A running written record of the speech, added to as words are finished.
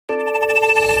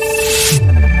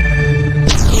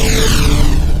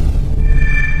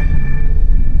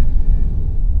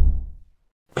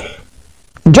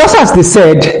just as they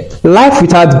said, life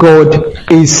without God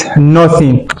is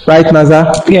nothing, right,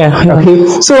 Naza? Yeah.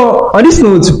 Okay. So on this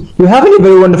note, we're having a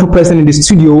very wonderful person in the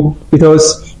studio with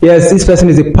us. Yes, this person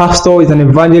is a pastor, is an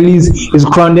evangelist, is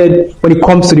grounded when it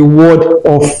comes to the word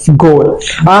of God.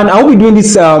 And I will be doing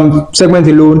this segment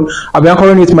alone. I'll be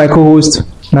anchoring with my co-host,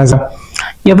 Naza.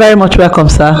 You're very much welcome,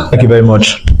 sir. Thank you very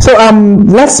much. So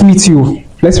let's meet you.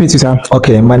 Sir.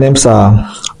 Okay, my name's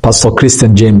Pastor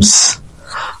Christian James,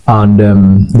 and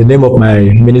the name of my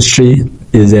ministry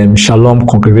is Shalom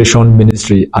Congregation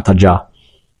Ministry at Aja.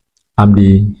 I'm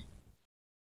the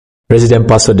resident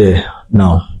pastor there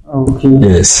now. Okay.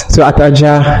 Yes. So at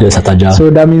Aja. Yes, at Aja. So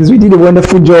that means we did a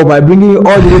wonderful job by bringing you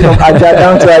all the way from Aja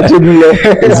down to Aja.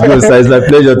 It's good, sir. It's my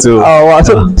pleasure too. Oh, wow.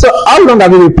 So how long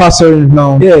have you been pastoring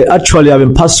now? Yeah, actually, I've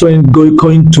been pastoring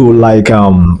going to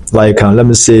let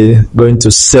me say going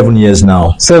to 7 years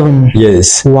now. 7.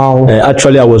 Yes. Wow.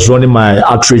 Actually, I was running my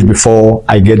outreach before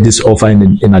I get this offer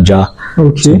in Aja.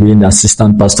 Okay. To be the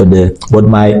assistant pastor there, but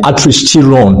my outreach still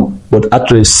run. But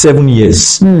actually, 7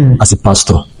 years as a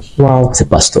pastor. Wow. As a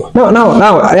pastor.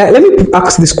 Now, let me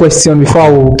ask this question before I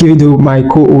will give it to my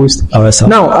co-host. All right, sir.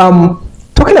 Now,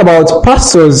 talking about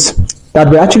pastors that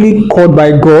were actually called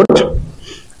by God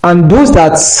and those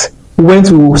that went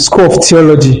to school of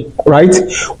theology, right?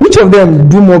 Which of them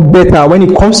do more better when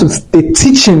it comes to the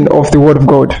teaching of the word of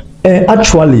God?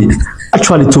 Actually,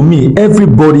 to me,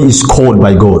 everybody is called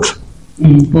by God.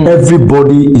 Mm-hmm.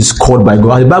 Everybody is called by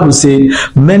God. The Bible says,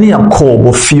 many are called,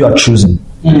 but few are chosen.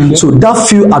 Mm-hmm. So that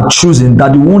few are chosen,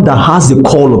 that the one that has the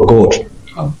call of God.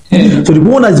 Okay. So the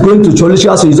one that is going to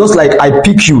theological school is just like, I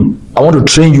pick you, I want to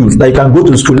train you, like I can go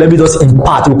to school, let me just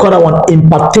impart. We call that one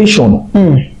impartation.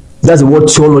 That's the word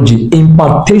theology,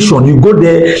 impartation. You go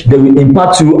there, they will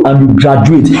impart to you and you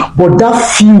graduate. But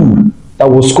that few that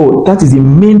was called, that is the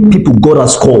main people God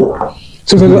has called.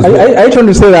 So are you trying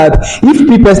to say that if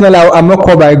me personally I'm not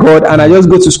called by God and I just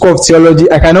go to school of theology,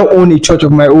 I cannot own a church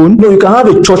of my own? No, you can have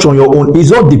a church on your own.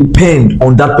 It all depend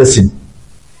on that person.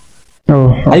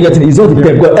 Oh, okay. Are you getting it? It's all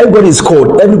depend. Because everybody is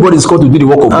called. Everybody is called to do the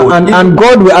work of God. And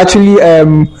God will actually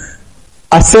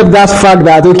accept that fact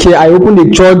that okay, I opened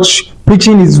a church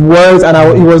preaching His words, and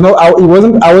I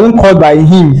wasn't called by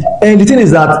Him. And the thing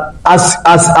is that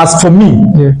as for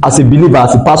me, as a believer,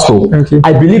 as a pastor,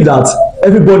 I believe that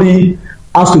everybody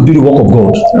has to do the work of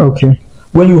God. Okay.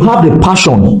 When you have the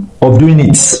passion of doing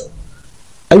it,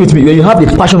 when you have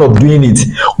the passion of doing it,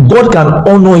 God can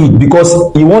honor it because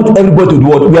He wants everybody to do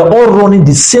what? We are all running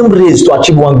the same race to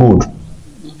achieve one goal.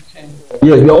 Okay.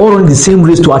 Yes, we are all running the same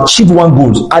race to achieve one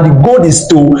goal, and the goal is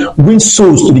to win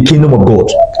souls to the kingdom of God.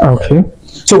 Okay.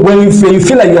 So when you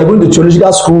feel like you are going to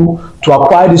theological school to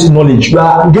acquire this knowledge, you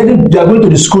are going to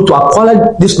the school to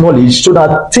acquire this knowledge so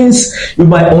that you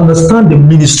might understand the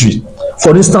ministry.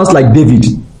 For instance, like David.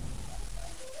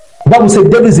 The Bible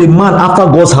said David is a man after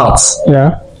God's heart.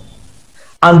 Yeah.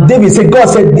 And David said, God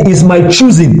said, is my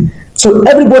choosing. So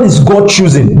everybody is God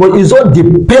choosing, but it all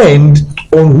depend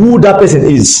on who that person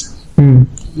is.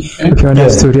 Okay,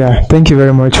 understood. Yeah. Thank you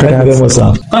very much for that.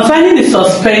 Concerning the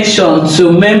suspension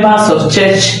to members of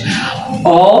church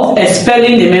or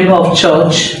expelling a member of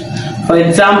church, for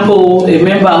example, a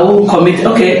member who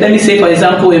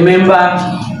a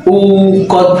member who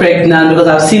got pregnant, because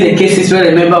I've seen the cases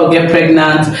where a member will get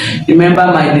pregnant, the member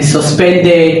might be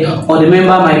suspended, or the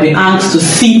member might be asked to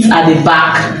sit at the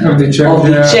back of the church.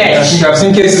 I think I've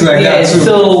seen cases like that too.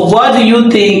 So what do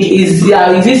you think? Is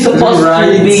it supposed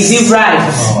to be? Is it right?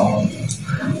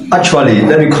 Actually,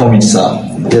 let me comment, sir.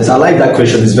 Yes, I like that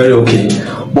question. It's very okay.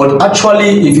 But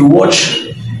actually, if you watch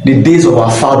the days of our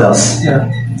fathers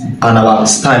and our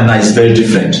time now, is very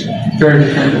different. Very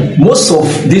different. Most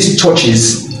of these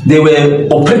churches, they were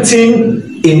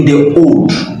operating in the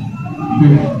old.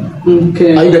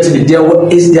 Okay. Are you getting it? They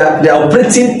are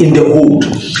operating in the old.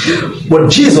 But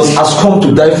Jesus has come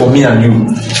to die for me and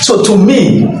you. So to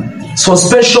me,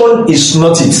 suspension is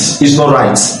not it. It's not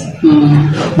right.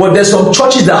 But there's some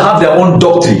churches that have their own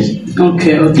doctrine.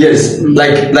 Okay. Yes,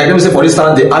 like let me say, for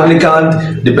instance, the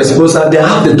Anglican, the Presbyterian, they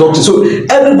have the doctrine. So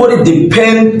everybody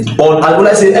depend on, and when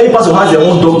I say every person has their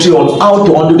own doctrine on how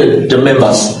to handle the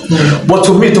members. But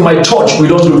to me, to my church, we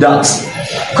don't do that.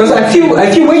 Because I feel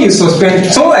when you suspend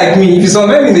someone like me, if you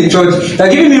suspend in the church, they're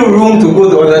giving me room to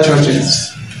go to other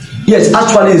churches. Yes,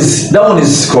 actually, that one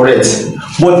is correct.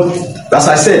 But as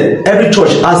I said, every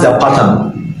church has their pattern.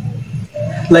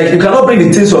 Like you cannot bring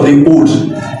the things of the old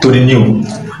to the new.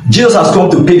 Jesus has come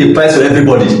to pay the price for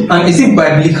everybody. And is it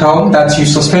biblical that you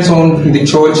suspend someone in the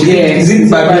church? Yeah. Is it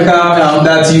biblical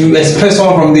that you expel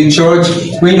someone from the church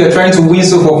when you're trying to win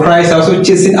soul for Christ, also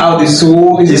chasing out the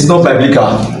soul? It's not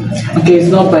biblical. Okay,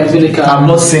 it's not biblical. I'm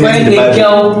not saying when it in the a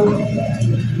Bible.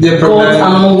 girl got an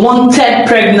unwanted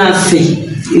pregnancy,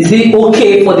 is it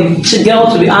okay for the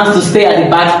girl to be asked to stay at the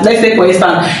back? Let's say, for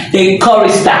instance, a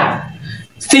chorister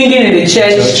singing in the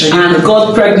church and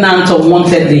got pregnant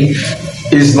unwantedly.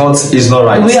 It's not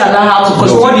right. We allow her to.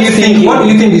 So what do you think? What do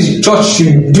you think the church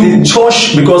should do? The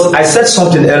church, because I said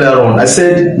something earlier on. I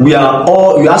said we are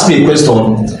all. You asked me a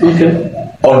question.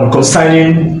 Okay. On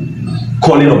concerning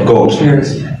calling of God.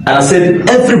 Yes. And I said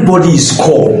everybody is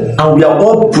called, and we are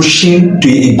all pushing to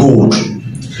a goal.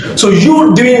 So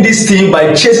you doing this thing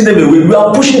by chasing them away, we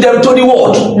are pushing them to the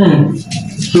world.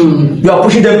 You are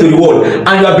pushing them to the world,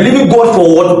 and you are believing God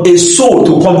for what? A soul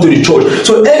to come to the church.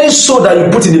 So any soul that you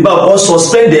put in the Bible or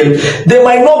suspend them, they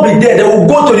might not be there. They will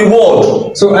go to the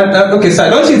world. So okay, sir,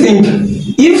 don't you think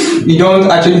if you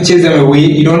don't actually chase them away,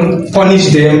 you don't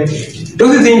punish them,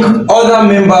 don't you think other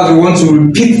members will want to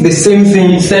repeat the same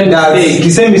thing, the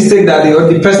same mistake that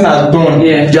the person has done?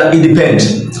 Yeah. It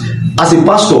depends. As a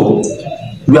pastor,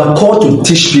 we are called to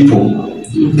teach people.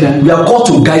 Okay. We are called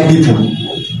to guide people.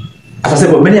 As I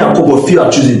said, but many are called, but few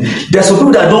are choosing. There are some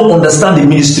people that don't understand the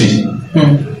ministry.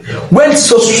 When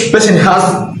such person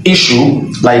has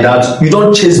issue like that, you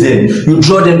don't chase them. You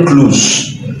draw them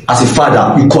close. As a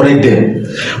father, you correct them.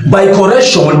 By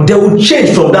correction, they will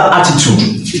change from that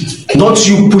attitude. Not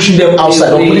you pushing them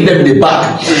outside or putting them in the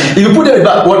back. If you put them in the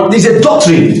back, well, it's a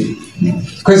doctrine.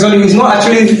 Because it's not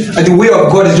actually the way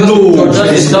of God. It's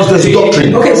just it's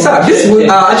doctrine. Okay, sir, this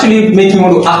will actually make me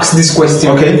want to ask this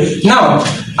question. Okay. Now,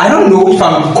 I don't know if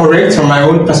I'm correct from my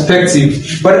own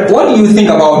perspective, but what do you think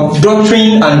about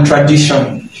doctrine and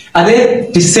tradition? Are they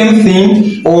the same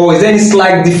thing, or is there any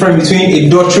slight difference between a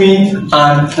doctrine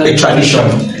and a tradition?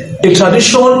 A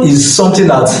tradition is something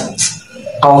that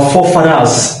our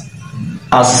forefathers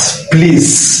has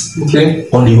placed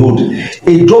on the road.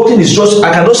 A doctrine is just,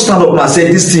 I cannot stand up and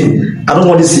say this thing, I don't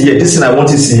want this here, this thing I want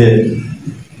this here.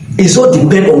 It's all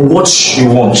depend on what you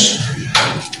want.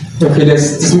 Okay,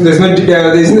 it's not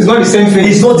the same thing.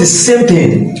 It's not the same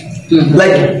thing.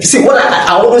 Like, see, what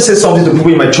I always say something to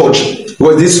people in my church,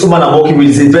 because this woman I'm working with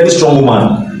is a very strong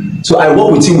woman. So I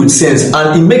work with him with sense,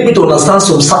 and it makes me to understand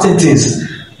some certain things.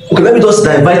 Okay, let me just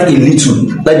divide a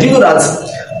little. Like, do you know that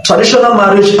traditional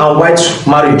marriage and white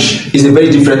marriage is a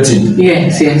very different thing?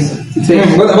 Yes.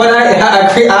 But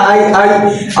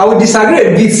I would disagree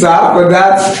a bit, sir, for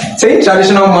that. Saying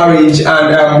traditional marriage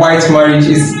and white marriage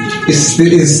is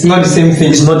not the same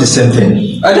thing. It's not the same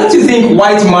thing. Don't you think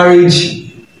white marriage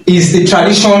is the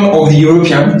tradition of the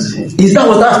Europeans? That's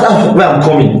where I'm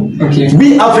coming. Okay.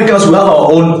 We Africans, we have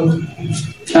our own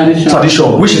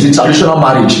tradition, which is the traditional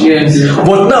marriage. Yes.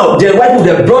 But now the white people,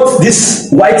 they brought this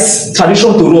white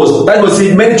tradition to us. That was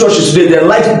in many churches today. They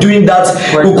like doing that.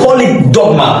 Right. We call it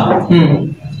dogma.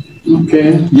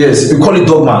 Okay. Yes, we call it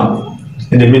dogma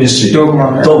in the ministry.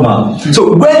 Dogma.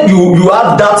 So when you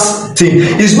have that thing,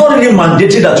 it's not really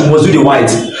mandated that you must do the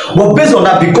white. But based on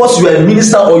that, because you are a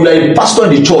minister or you are a pastor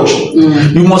in the church,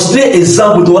 you must lay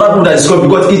example to other people that is called,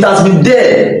 because it has been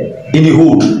there in the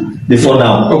hood before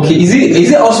now. Okay, is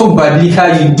it also biblical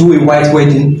you do a white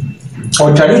wedding?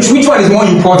 Or tradition? Which one is more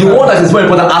important? The one that is more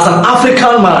important as an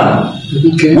African man.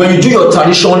 When you do your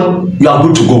tradition, you are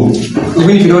good to go. Even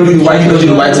if you don't do the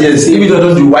white, yes. If you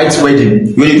don't do white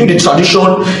wedding, when you do the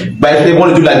tradition, but if they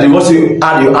want to do like they want to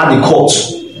add the court.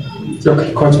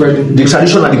 Okay, court wedding. The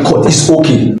tradition and the court is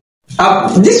okay.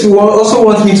 This will also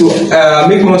want me to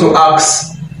make me want to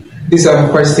ask this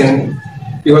question,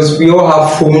 because we all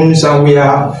have phones and we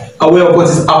are aware of what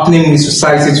is happening in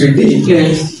society today.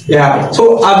 Yes. Yeah.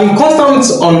 So I've been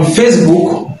constant on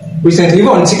Facebook recently, even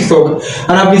on TikTok,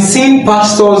 and I've been seeing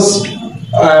pastors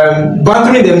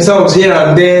bantering themselves here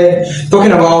and there,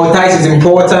 talking about tithe is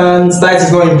important, tithe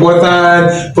is not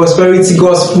important, prosperity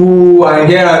gospel, and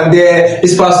here and there.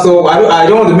 This pastor, I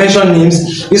don't want to mention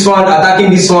names. This one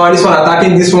attacking this one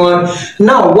attacking this one.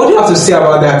 Now, what do you have to say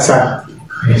about that, sir?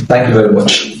 Thank you very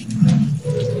much.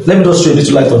 Let me just show you a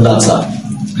little light on that, sir.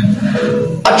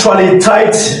 Actually,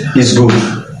 tithe is good.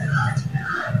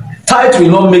 Tithe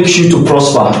will not make you to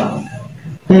prosper,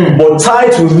 but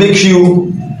tithe will make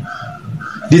you,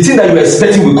 the thing that you are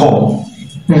expecting will come.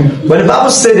 When the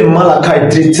Bible said in Malachi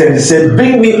 3:10, it said,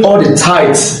 "Bring me all the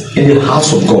tithes in the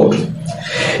house of God."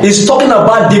 It's talking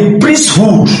about the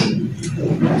priesthood.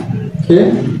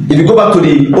 If you go back to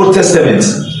the Old Testament,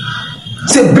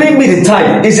 say, "Bring me the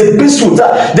tithe." It's a priesthood.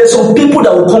 There's some people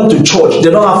that will come to church,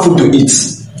 they don't have food to eat.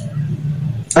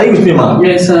 Are you with me, man?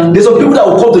 Yes, sir. There's some people that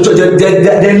will come to church,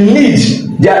 they're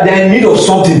in need of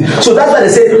something. So that's why they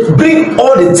say, bring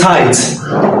all the tithe.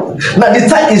 Now, the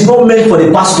tithe is not meant for the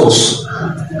pastors.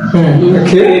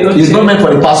 Okay. It's not meant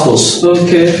for the pastors.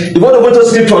 Okay. If you want to go to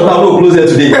scripture, now we'll close there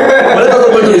today. But let us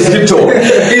not go to the scripture.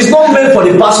 It's not meant for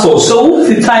the pastors. So what's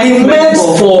the tithe It's meant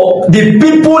for the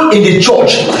people in the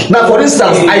church. Now, for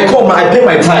instance, I come and I pay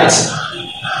my tithes.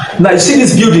 Now you see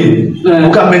this building,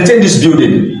 we can maintain this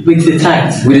building with the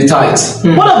tithe. With the tithe.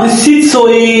 What of the seed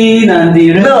sowing and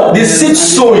the now the seed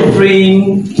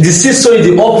sowing, the seed sowing,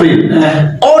 the offering,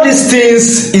 all these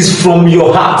things is from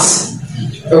your heart.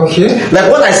 Okay. Like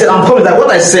what I said, I'm coming. Like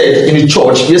what I said in the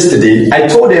church yesterday, I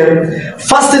told them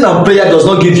fasting and prayer does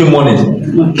not give you money.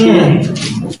 Okay.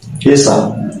 Yes,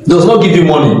 sir. Does not give you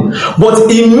money, but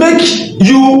it make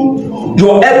you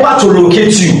your effort to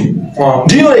locate you. Wow.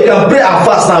 Do you know you can pray and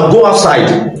fast and go outside?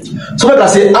 Somebody can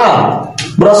say,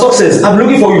 brother Success, I'm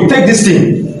looking for you. Take this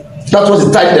thing. That's what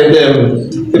the type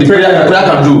the prayer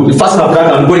can do. The fasting and prayer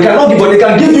can do. But it cannot give. But it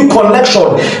can give you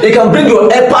connection. It can bring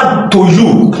your effort to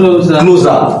you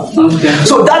closer. Okay.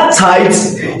 So that tithe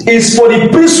is for the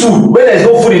priesthood when there is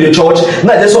no food in the church.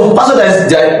 Now there's some pastors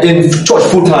that are in church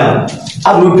full time.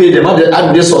 How do we pay them? How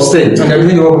do they sustain? And they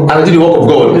do the work of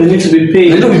God. They need to be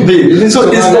paid. So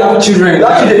it's from children.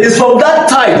 It's from that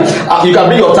tithe. You can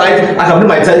bring your tithe. I can bring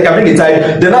my tithe. You can bring the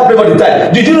tithe. Then I bring out the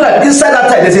tithe. Did you know that inside that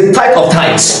tithe there's a tithe of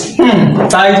tithes?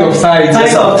 Tithe of tithes.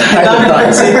 Tithe of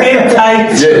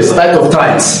tithes. Yes, tithe of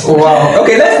tithes. Oh, wow.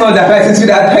 Okay, let's not dive into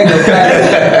that tithe of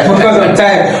tithes because of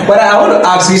time. But I want to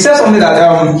ask you said something that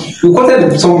you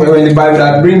quoted somewhere in the Bible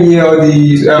that bring here all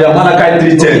the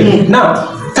Malachi 3:10. Now,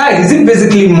 tithe, is it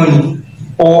basically money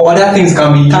or other things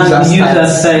can be used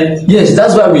as tithe? Yes,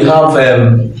 that's why we have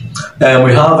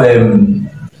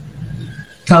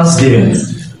Thanksgiving.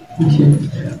 Okay.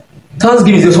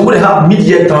 Thanksgiving is somebody have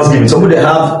mid-year Thanksgiving, somebody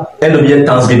have end-of-year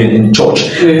Thanksgiving in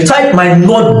church. Tithe might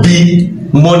not be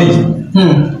money.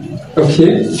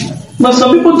 Okay. But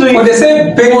some people do it. But they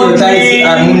say pay your tithe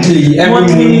monthly.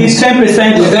 Monthly,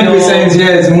 10%. 10%,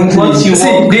 yes, monthly. What you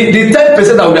see, the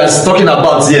 10% that we are talking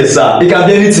about, yes, sir, it can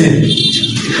be anything.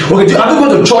 Okay, have you gone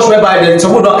to church whereby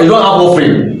some people you don't have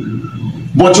offering,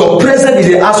 but your presence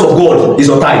in the house of God is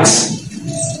your tithes?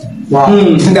 Wow.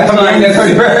 That's one.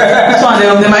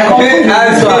 They might come.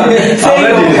 That's one.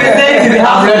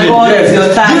 I'm ready. Yes.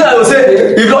 You know, I will say,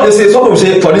 if not, they say, some people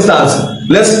say, for instance,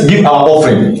 let's give our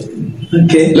offering.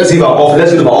 Okay. Let's give our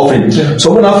offering.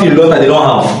 Someone have feel that they don't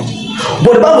have.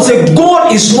 But the Bible says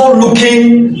God is not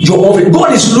looking your offering.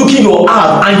 God is looking your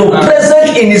heart and your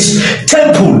presence in His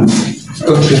temple.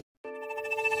 Okay.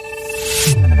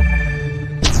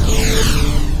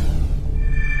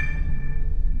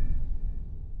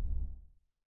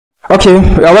 Okay,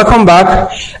 welcome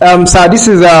back. Sir, this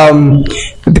is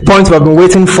the point we've been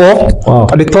waiting for. Wow.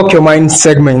 The Talk Your Mind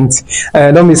segment.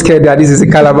 Don't be scared that this is a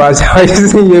calabash.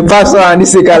 You're a pastor and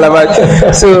this is a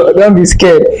calabash. So don't be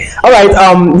scared. All right,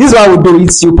 this is what we'll do.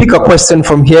 Is you pick a question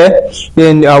from here,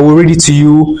 then we'll read it to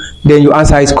you, then you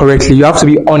answer it correctly. You have to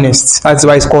be honest. That's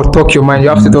why it's called Talk Your Mind. You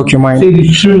have to talk your mind. Say the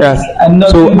truth. Yes.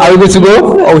 So are we good to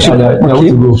go? Or we should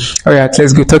Okay. go. All right,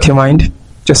 let's go. Talk your mind.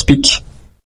 Just speak.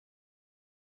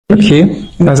 Okay,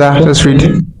 Naza, just read.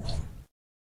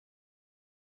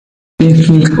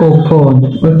 Oh,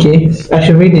 Paul. Okay, I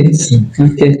should read it.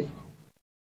 Okay.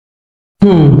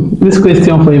 This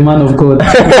question for a man of God.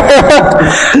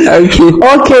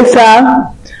 Okay, sir.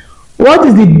 What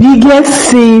is the biggest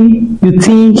sin you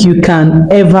think you can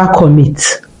ever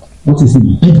commit? What is the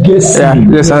biggest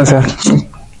sin? Just answer.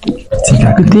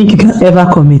 You think you can ever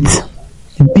commit?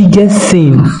 The biggest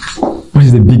sin. What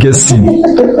is the biggest sin?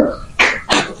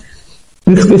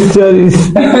 This question is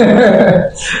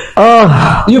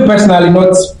You personally,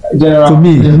 not general. To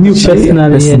me, you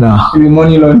personally. Maybe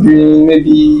money laundering,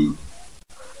 maybe.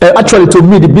 Actually, to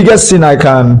me, the biggest sin I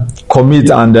can commit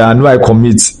and I know I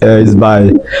commit is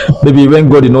by maybe when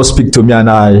God did not speak to me and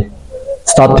I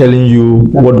start telling you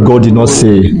what God did not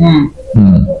say.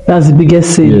 That's the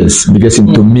biggest sin. Yes, biggest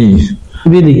sin to me.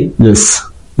 Really? Yes.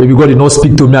 Maybe God did not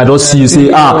speak to me. I don't see you say,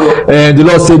 and the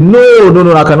Lord said, no,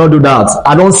 I cannot do that.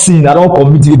 I don't sin. I don't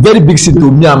commit. It's a very big sin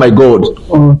to me and my God.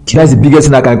 Okay. That's the biggest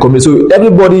sin I can commit. So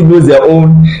everybody knows their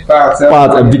own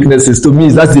part and weaknesses. To me,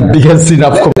 that's the biggest sin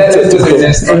I've committed.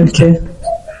 Okay.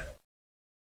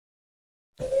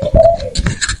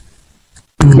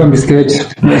 Don't be scared.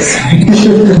 Yes.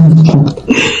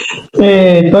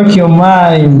 Hey, talk your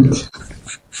mind.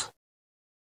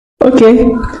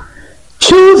 Okay.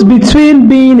 Choose between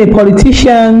being a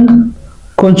politician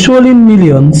controlling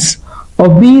millions or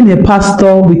being a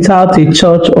pastor without a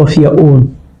church of your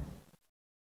own.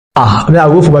 I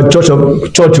go for my church.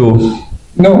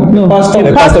 No, pastor.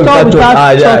 A pastor without church.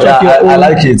 I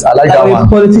like it. I like that one. A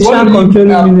politician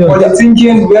controlling millions.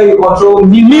 Politicking where you control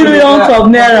Millions of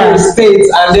naira. States,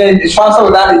 and then a pastor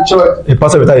without a church. A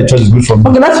pastor without a church is good for me.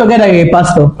 Okay, let's forget that you're a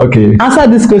pastor. Okay. Answer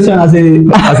this question as a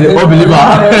unbeliever.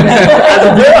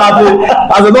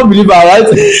 as a non-believer, right?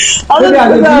 Maybe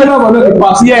as a believer, but not a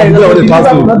pastor. Yeah,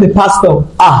 not the pastor.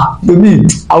 To me,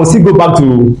 I will still go back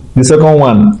to the second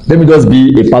one. Let me just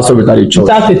be a pastor without a church.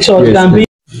 Without a church, yes. can be.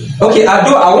 Okay, I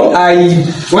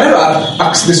wanted to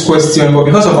ask this question, but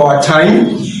because of our time,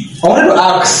 I wanted to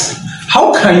ask,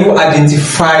 how can you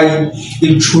identify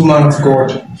a true man of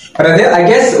God? But I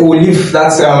guess we'll leave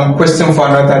that question for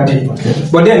another day. Okay.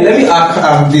 But then let me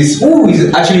ask this: who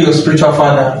is actually your spiritual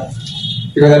father?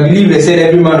 Because I believe they said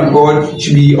every man of God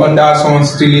should be under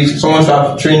someone's tutelage, someone should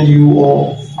have trained you,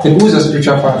 or then who is your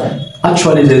spiritual father?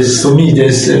 Actually,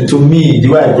 to me, the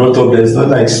way I brought up, there's not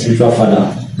like spiritual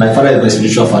father. My father is my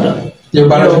spiritual father. Your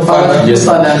biological father? Yes,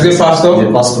 father. Is it pastor?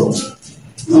 Yeah, pastor.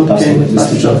 Okay. Pastor,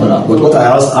 spiritual father. But what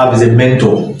I also have is a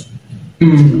mentor.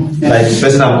 Like the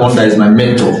person I'm under is my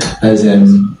mentor. As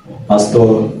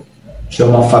Pastor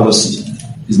Choma Fagosi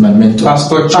is my mentor.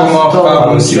 Pastor Choma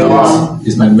Fagosi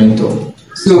is my mentor.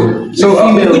 So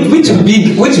which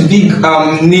big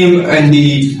name in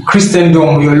the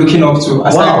Christiandom you're looking up to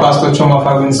aside Pastor Choma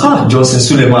Fagosi? Johnson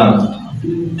Suleiman.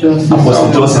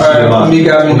 Apostle Johnson Suleiman.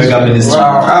 Omega Ministry.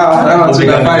 Wow,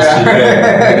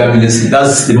 Omega Ministry.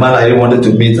 That's the man I really wanted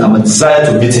to meet. I'm a desire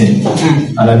to meet him,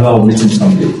 and I know I will meet him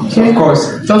someday. Okay. Of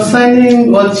course.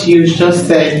 Concerning what you just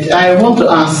said, I want to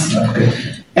ask. Okay.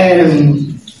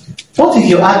 What is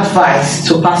your advice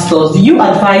to pastors? Do you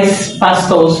advise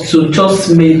pastors to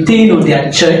just maintain on their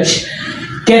church,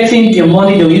 getting the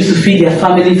money they use to feed their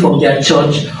family from their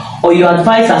church? Or you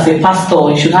advise as a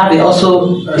pastor, you should have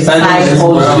also a side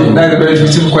hustle? That's a very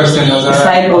beautiful question. A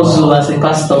side hustle as a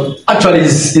pastor. Actually,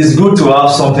 it's good to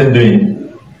have something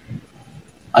doing.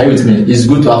 Are you with me? It's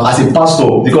good to have as a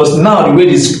pastor, because now the way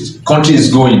this country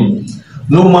is going,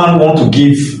 no man want to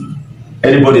give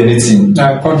anybody anything.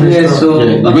 The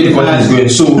way the country is going,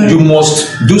 so you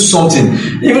must do something.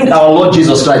 Even our Lord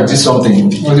Jesus Christ did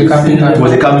something. Was a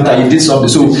carpenter. He did something.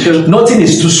 So nothing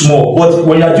is too small. But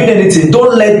when you are doing anything,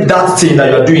 don't let that thing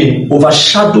that you are doing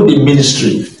overshadow the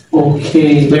ministry.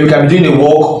 Okay. So you can be doing a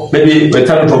work, maybe by the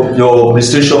time of your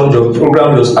administration, your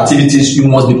program, your activities, you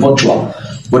must be punctual.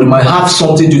 But you might have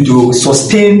something to do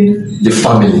sustain the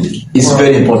family. It's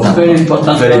very important. Very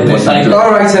important. Very important.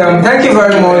 All right. Thank you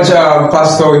very much,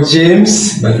 Pastor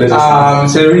James. My pleasure.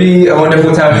 It's a really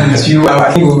wonderful time with you.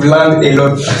 I think we've learned a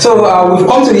lot. So we've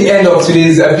come to the end of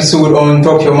today's episode on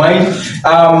Talk Your Mind.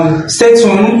 Stay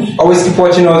tuned. Always keep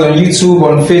watching us on YouTube,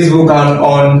 on Facebook, and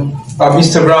on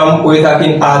Instagram.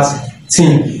 Oyetakin Art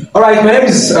Team. All right. My name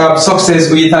is Success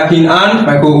Oyetakin, and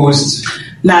my co-host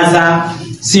Naza.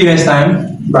 See you next time.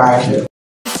 Bye.